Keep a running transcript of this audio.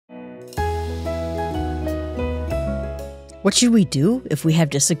What should we do if we have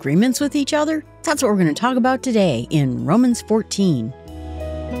disagreements with each other? That's what we're going to talk about today in Romans 14.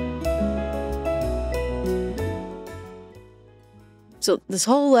 So this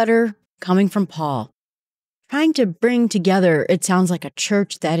whole letter coming from Paul, trying to bring together, it sounds like a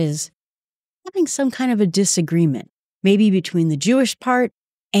church that is having some kind of a disagreement, maybe between the Jewish part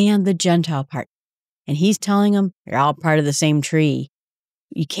and the Gentile part. And he's telling them, you're all part of the same tree.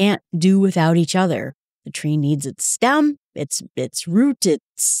 You can't do without each other. The tree needs its stem, its root,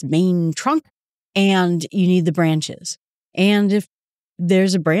 its main trunk, and you need the branches. And if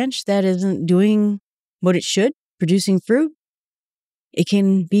there's a branch that isn't doing what it should, producing fruit, it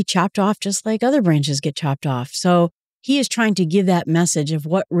can be chopped off just like other branches get chopped off. So he is trying to give that message of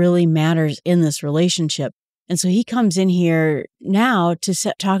what really matters in this relationship. And so he comes in here now to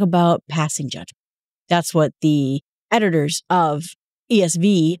talk about passing judgment. That's what the editors of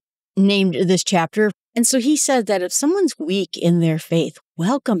ESV named this chapter. And so he said that if someone's weak in their faith,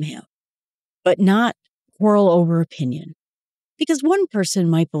 welcome him, but not quarrel over opinion. Because one person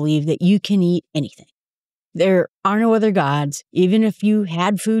might believe that you can eat anything. There are no other gods. Even if you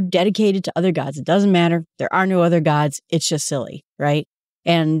had food dedicated to other gods, it doesn't matter. There are no other gods. It's just silly, right?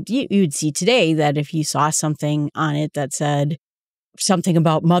 And you would see today that if you saw something on it that said something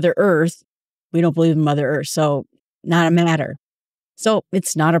about Mother Earth, we don't believe in Mother Earth, so not a matter. So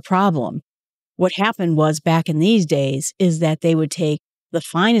it's not a problem. What happened was back in these days is that they would take the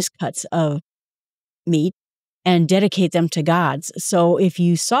finest cuts of meat and dedicate them to gods. So if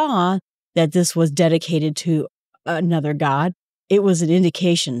you saw that this was dedicated to another god, it was an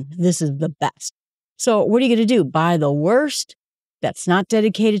indication this is the best. So what are you going to do? Buy the worst that's not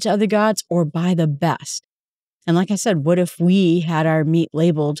dedicated to other gods, or buy the best? And like I said, what if we had our meat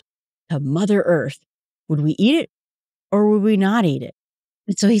labeled to Mother Earth? Would we eat it or would we not eat it?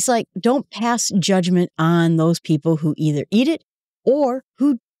 And so he's like, don't pass judgment on those people who either eat it or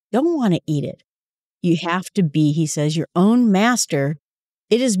who don't want to eat it. You have to be, he says, your own master.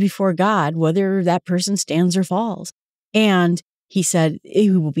 It is before God, whether that person stands or falls. And he said,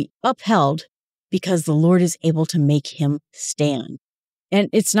 he will be upheld because the Lord is able to make him stand. And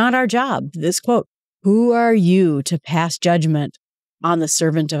it's not our job. This quote, who are you to pass judgment on the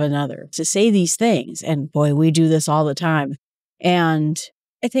servant of another? To say these things. And boy, we do this all the time. And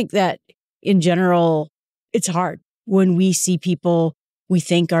I think that in general, it's hard when we see people we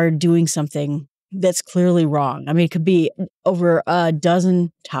think are doing something that's clearly wrong. I mean, it could be over a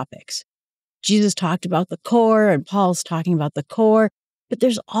dozen topics. Jesus talked about the core and Paul's talking about the core, but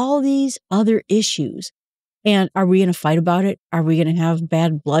there's all these other issues. And are we going to fight about it? Are we going to have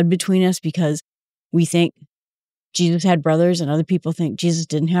bad blood between us because we think Jesus had brothers and other people think Jesus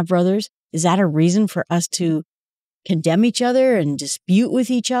didn't have brothers? Is that a reason for us to condemn each other and dispute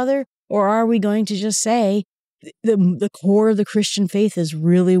with each other? Or are we going to just say the core of the Christian faith is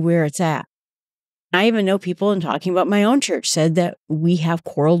really where it's at? I even know people, in talking about my own church, said that we have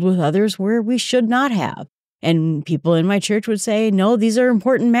quarreled with others where we should not have. And people in my church would say, no, these are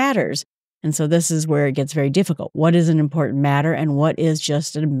important matters. And so this is where it gets very difficult. What is an important matter and what is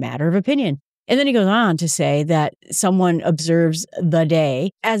just a matter of opinion? And then he goes on to say that someone observes the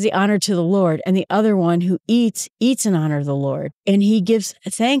day as the honor to the Lord, and the other one who eats in honor of the Lord. And he gives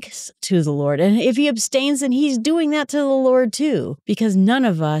thanks to the Lord. And if he abstains, then he's doing that to the Lord too, because none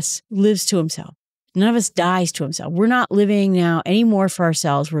of us lives to himself. None of us dies to himself. We're not living now anymore for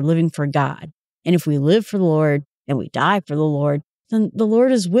ourselves. We're living for God. And if we live for the Lord and we die for the Lord, then the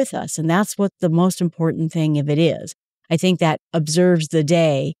Lord is with us. And that's what the most important thing of it is. I think that observes the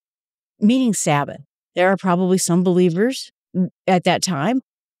day, meaning Sabbath. There are probably some believers at that time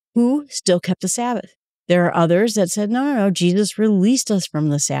who still kept the Sabbath. There are others that said, no, Jesus released us from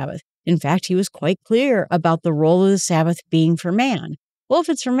the Sabbath. In fact, he was quite clear about the role of the Sabbath being for man. Well, if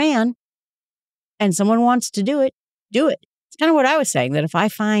it's for man, and someone wants to do it, do it. It's kind of what I was saying, that if I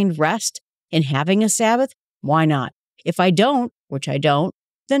find rest in having a Sabbath, why not? If I don't, which I don't,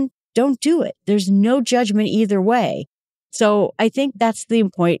 then don't do it. There's no judgment either way. So I think that's the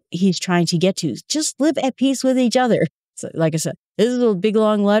point he's trying to get to. Just live at peace with each other. So, like I said, this is a big,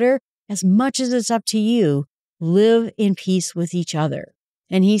 long letter. As much as it's up to you, live in peace with each other.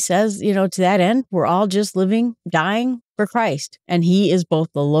 And he says, to that end, we're all just living, dying for Christ. And he is both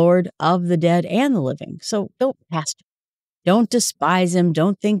the Lord of the dead and the living. So don't pass him. Don't despise him.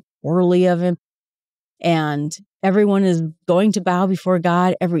 Don't think poorly of him. And everyone is going to bow before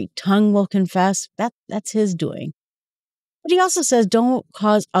God. Every tongue will confess. That's his doing. But he also says, don't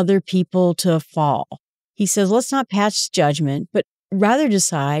cause other people to fall. He says, let's not pass judgment, but rather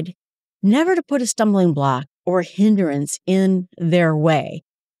decide never to put a stumbling block or hindrance in their way.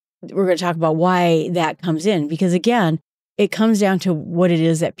 We're going to talk about why that comes in, because again, it comes down to what it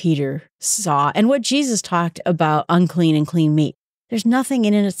is that Peter saw and what Jesus talked about unclean and clean meat. There's nothing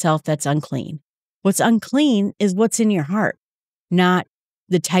in it itself that's unclean. What's unclean is what's in your heart, not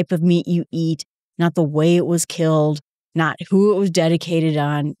the type of meat you eat, not the way it was killed, not who it was dedicated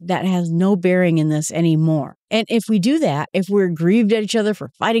on. That has no bearing in this anymore. And if we do that, if we're grieved at each other for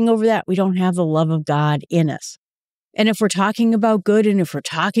fighting over that, we don't have the love of God in us. And if we're talking about good and if we're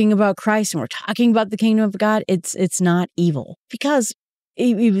talking about Christ and we're talking about the kingdom of God, it's not evil, because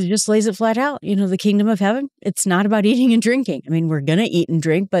he just lays it flat out. The kingdom of heaven, it's not about eating and drinking. I mean, we're going to eat and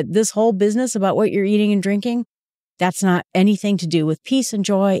drink, but this whole business about what you're eating and drinking, that's not anything to do with peace and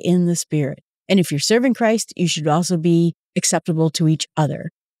joy in the Spirit. And if you're serving Christ, you should also be acceptable to each other.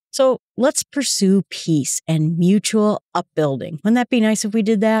 So let's pursue peace and mutual upbuilding. Wouldn't that be nice if we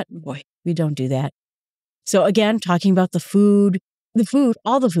did that? Boy, we don't do that. So again, talking about the food,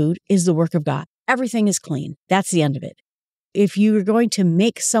 all the food is the work of God. Everything is clean. That's the end of it. If you're going to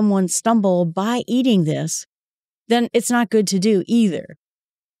make someone stumble by eating this, then it's not good to do either.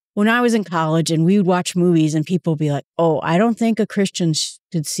 When I was in college and we would watch movies and people would be like, oh, I don't think a Christian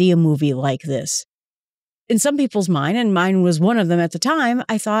should see a movie like this. In some people's mind, and mine was one of them at the time,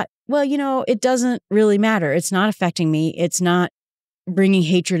 I thought, well, it doesn't really matter. It's not affecting me. It's not bringing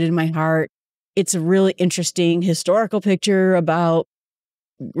hatred in my heart. It's a really interesting historical picture about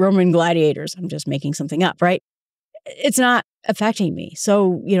Roman gladiators. I'm just making something up, right? It's not affecting me.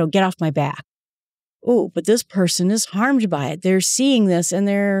 So, get off my back. Oh, but this person is harmed by it. They're seeing this and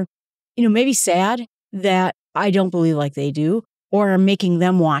they're, maybe sad that I don't believe like they do, or I'm making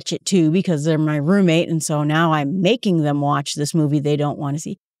them watch it too because they're my roommate. And so now I'm making them watch this movie they don't want to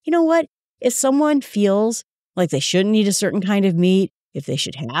see. You know what? If someone feels like they shouldn't eat a certain kind of meat, if they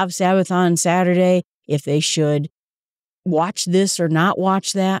should have Sabbath on Saturday, if they should watch this or not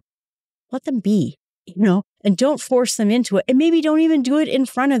watch that, let them be, and don't force them into it. And maybe don't even do it in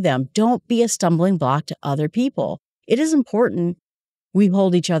front of them. Don't be a stumbling block to other people. It is important we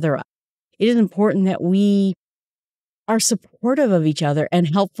hold each other up. It is important that we are supportive of each other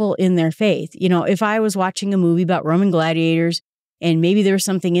and helpful in their faith. If I was watching a movie about Roman gladiators and maybe there was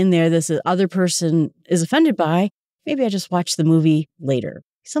something in there that the other person is offended by, maybe I just watch the movie later,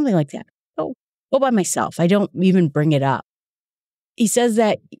 something like that. Go by myself. I don't even bring it up. He says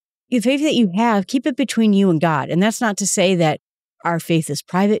that the faith that you have, keep it between you and God. And that's not to say that our faith is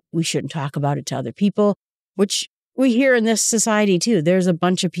private. We shouldn't talk about it to other people, which we hear in this society too. There's a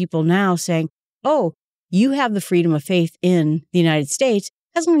bunch of people now saying, oh, you have the freedom of faith in the United States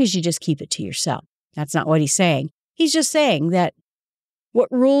as long as you just keep it to yourself. That's not what he's saying. He's just saying that what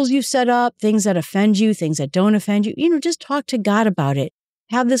rules you set up, things that offend you, things that don't offend you, just talk to God about it.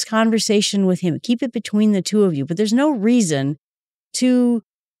 Have this conversation with him. Keep it between the two of you. But there's no reason to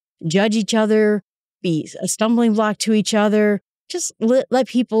judge each other, be a stumbling block to each other. Just let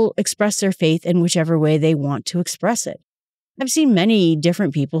people express their faith in whichever way they want to express it. I've seen many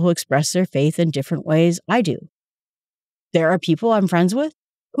different people who express their faith in different ways. I do. There are people I'm friends with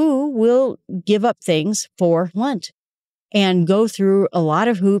who will give up things for Lent and go through a lot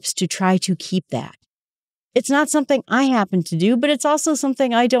of hoops to try to keep that. It's not something I happen to do, but it's also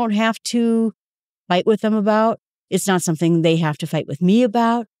something I don't have to fight with them about. It's not something they have to fight with me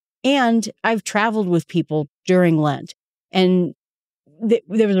about. And I've traveled with people during Lent, and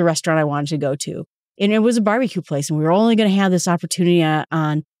there was a restaurant I wanted to go to, and it was a barbecue place, and we were only going to have this opportunity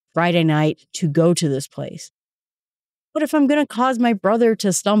on Friday night to go to this place. But if I'm going to cause my brother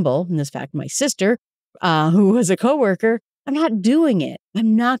to stumble, in this fact, my sister, who was a coworker, I'm not doing it.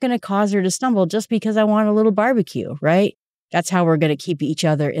 I'm not going to cause her to stumble just because I want a little barbecue, right? That's how we're going to keep each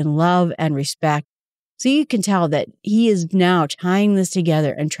other in love and respect. So you can tell that he is now tying this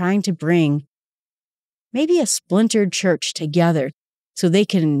together and trying to bring maybe a splintered church together so they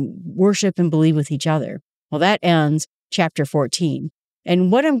can worship and believe with each other. Well, that ends chapter 14.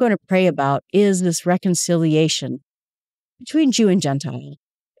 And what I'm going to pray about is this reconciliation between Jew and Gentile,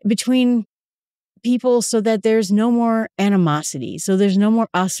 between people, so that there's no more animosity. So there's no more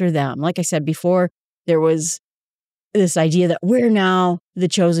us or them. Like I said before, there was this idea that we're now the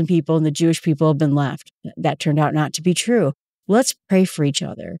chosen people and the Jewish people have been left. That turned out not to be true. Let's pray for each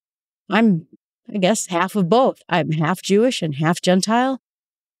other. I guess, half of both. I'm half Jewish and half Gentile.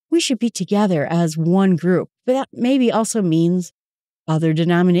 We should be together as one group. But that maybe also means other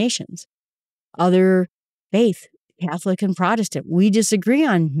denominations, other faith, Catholic and Protestant. We disagree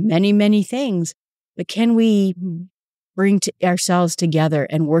on many, many things. But can we bring ourselves together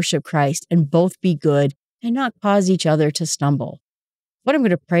and worship Christ and both be good and not cause each other to stumble? What I'm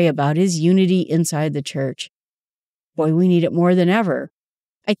going to pray about is unity inside the church. Boy, we need it more than ever.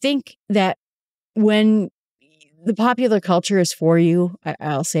 I think that when the popular culture is for you.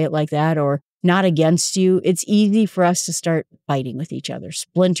 I'll say it like that, or not against you. It's easy for us to start fighting with each other,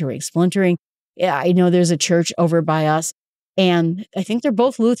 splintering. Yeah, I know there's a church over by us, and I think they're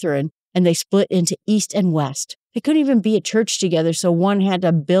both Lutheran, and they split into East and West. They couldn't even be at church together, so one had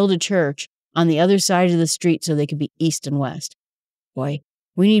to build a church on the other side of the street so they could be East and West. Boy,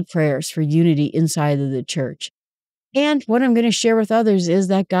 we need prayers for unity inside of the church. And what I'm going to share with others is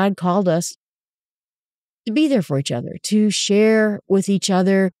that God called us to be there for each other, to share with each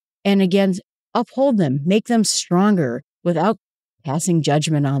other, and again, uphold them, make them stronger without passing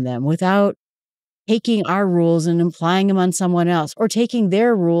judgment on them, without taking our rules and applying them on someone else, or taking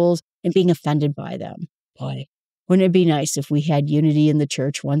their rules and being offended by them. Boy, wouldn't it be nice if we had unity in the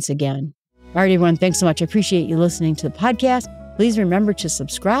church once again? All right, everyone, thanks so much. I appreciate you listening to the podcast. Please remember to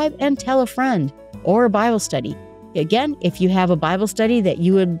subscribe and tell a friend, or a Bible study. Again, if you have a Bible study that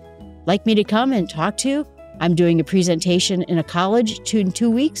you would like me to come and talk to, I'm doing a presentation in a college in 2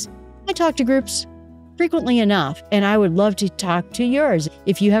 weeks. I talk to groups frequently enough, and I would love to talk to yours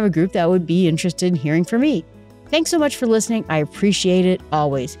if you have a group that would be interested in hearing from me. Thanks so much for listening. I appreciate it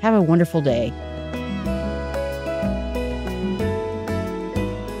always. Have a wonderful day.